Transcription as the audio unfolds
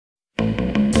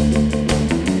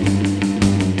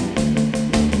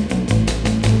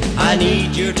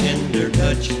need your tender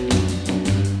touch.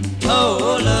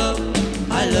 Oh, love,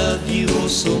 I love you oh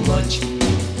so much.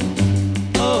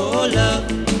 Oh, love,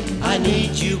 I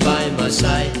need you by my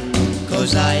side,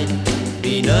 'cause I'd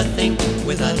be nothing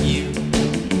without you.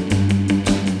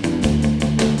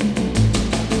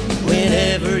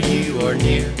 Whenever you are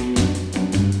near,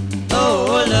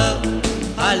 oh, love,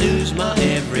 I lose my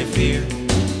every fear.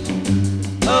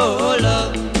 Oh,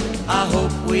 love, I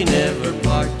hope we never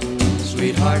part,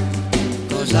 sweetheart,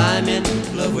 'cause I'm in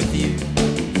love with you.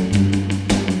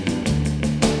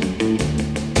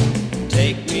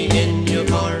 Take me in your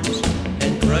arms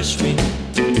and crush me.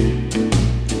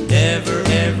 Never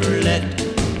ever let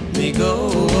me go.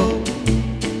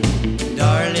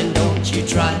 Darling, don't you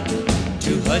try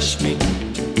to hush me,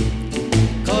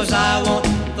 'cause I want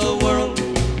the world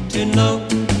to know.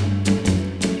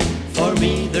 For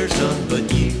me there's none but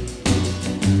you.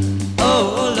 Oh,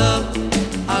 love,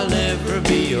 I'll never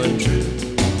be untrue.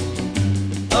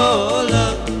 Oh,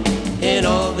 love, in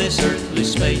all this earthly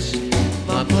space,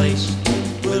 my place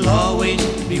will always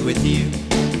be with you.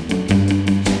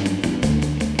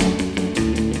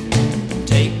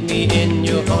 Take me in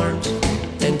your arms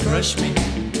and crush me.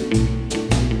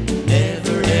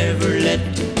 Never ever let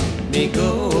me go.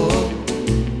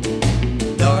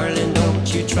 Darling, don't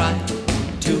you try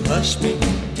to hush me,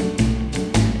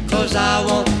 'cause I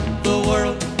want the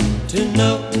world to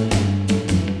know.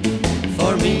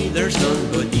 For me there's none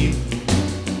but you.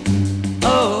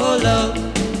 Oh, love,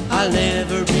 I'll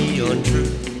never be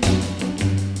untrue.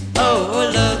 Oh,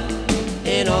 love,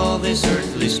 in all this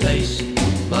earthly space,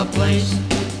 my place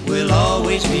will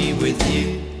always be with you.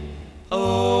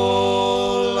 Oh,